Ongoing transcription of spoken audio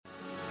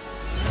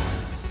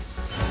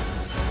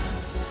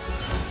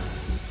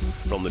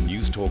From the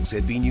Newstalk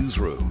ZB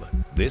Newsroom,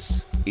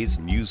 this is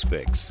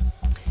Newsfix.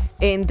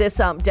 In this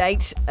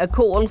update, a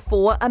call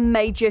for a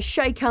major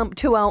shake-up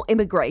to our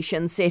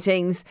immigration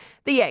settings.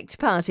 The ACT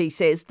Party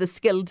says the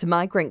skilled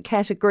migrant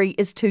category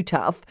is too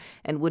tough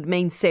and would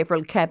mean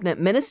several cabinet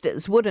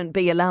ministers wouldn't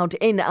be allowed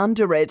in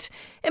under it.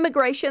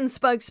 Immigration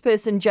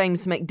spokesperson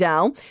James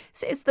McDowell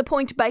says the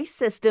point-based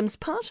system's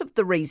part of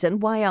the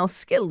reason why our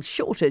skills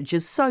shortage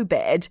is so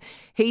bad.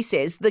 He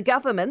says the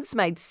government's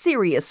made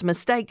serious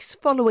mistakes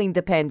following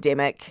the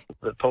pandemic.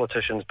 The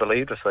politicians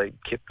believed if they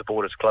kept the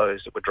borders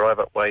closed, it would drive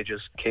up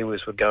wages. Kiwis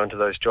would go into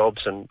those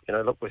jobs and,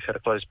 look, we've had a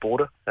closed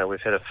border.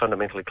 We've had a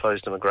fundamentally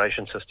closed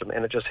immigration system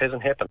and it just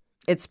hasn't happened.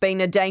 It's been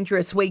a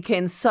dangerous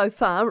weekend so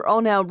far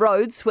on our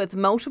roads with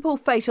multiple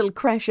fatal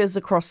crashes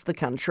across the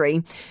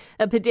country.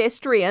 A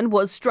pedestrian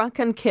was struck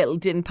and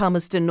killed in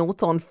Palmerston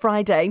North on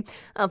Friday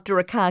after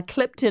a car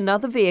clipped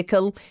another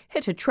vehicle,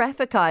 hit a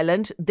traffic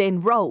island, then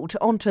rolled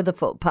onto the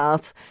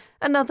footpath.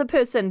 Another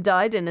person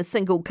died in a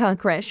single car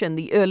crash in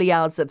the early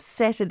hours of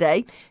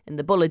Saturday in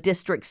the Buller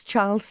District's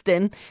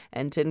Charleston.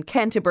 And in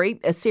Canterbury,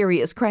 a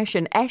serious crash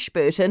in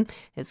Ashburton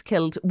has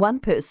killed one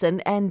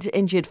person and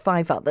injured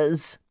 5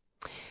 others.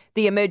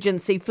 The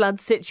emergency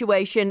flood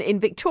situation in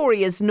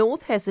Victoria's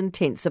north has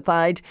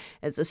intensified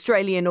as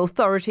Australian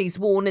authorities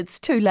warn it's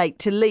too late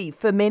to leave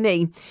for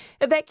many.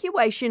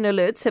 Evacuation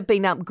alerts have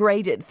been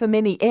upgraded for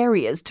many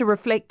areas to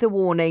reflect the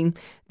warning.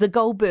 The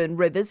Goulburn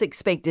River's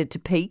expected to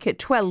peak at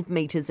 12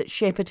 metres at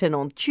Shepparton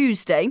on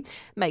Tuesday,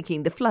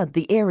 making the flood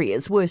the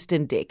area's worst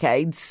in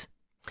decades.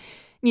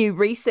 New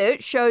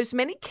research shows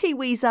many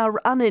Kiwis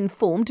are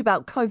uninformed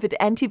about COVID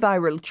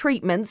antiviral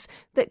treatments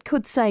that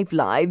could save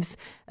lives.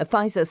 A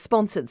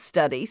Pfizer-sponsored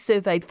study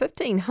surveyed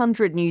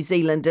 1,500 New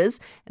Zealanders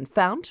and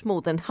found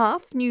more than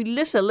half knew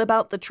little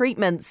about the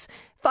treatments.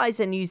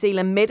 Pfizer New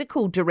Zealand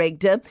Medical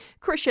Director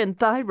Krishan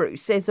Thairu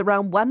says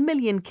around 1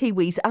 million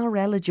Kiwis are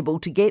eligible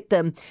to get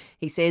them.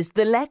 He says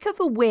the lack of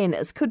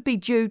awareness could be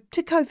due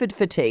to COVID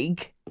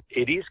fatigue.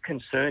 It is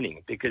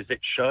concerning because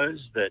it shows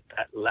that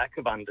lack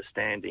of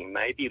understanding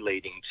may be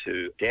leading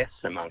to deaths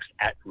amongst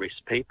at-risk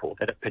people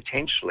that are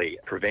potentially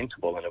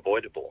preventable and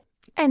avoidable.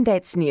 And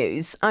that's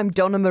news. I'm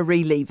Donna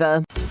Marie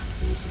Lever.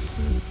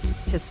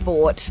 To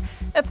sport.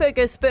 A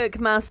Fergus Burke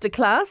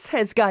masterclass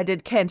has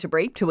guided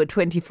Canterbury to a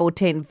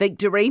 24-10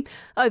 victory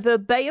over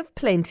Bay of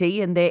Plenty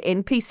in their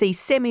NPC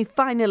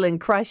semi-final in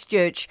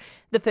Christchurch.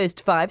 The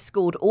first 5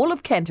 scored all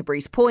of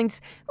Canterbury's points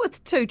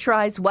with 2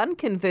 tries, 1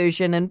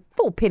 conversion and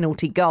 4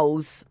 penalty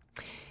goals.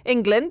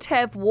 England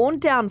have worn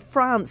down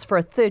France for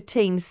a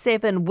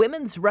 13-7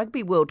 Women's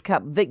Rugby World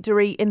Cup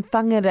victory in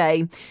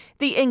Whangarei.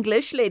 The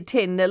English led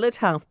 10-0 at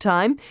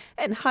half-time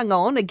and hung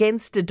on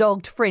against a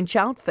dogged French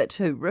outfit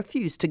who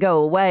refused to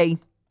go away.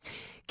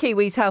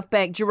 Kiwis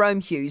halfback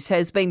Jerome Hughes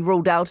has been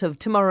ruled out of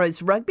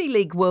tomorrow's Rugby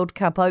League World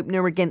Cup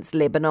opener against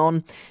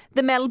Lebanon.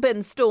 The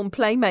Melbourne Storm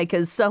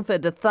playmakers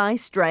suffered a thigh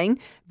strain,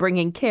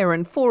 bringing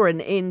Karen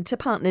Foran in to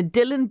partner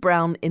Dylan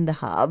Brown in the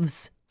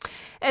halves.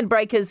 And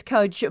Breakers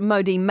coach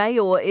Modi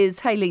Mayor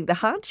is hailing the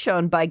heart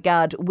shown by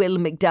guard Will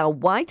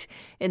McDowell-White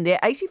in their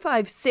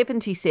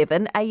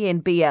 85-77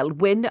 ANBL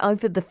win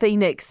over the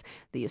Phoenix.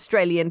 The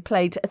Australian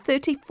played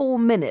 34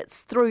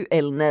 minutes through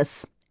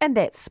illness. And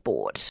that's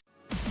sport.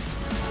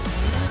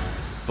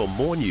 For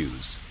more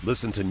news,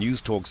 listen to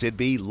Newstalk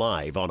ZB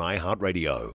live on iHeartRadio.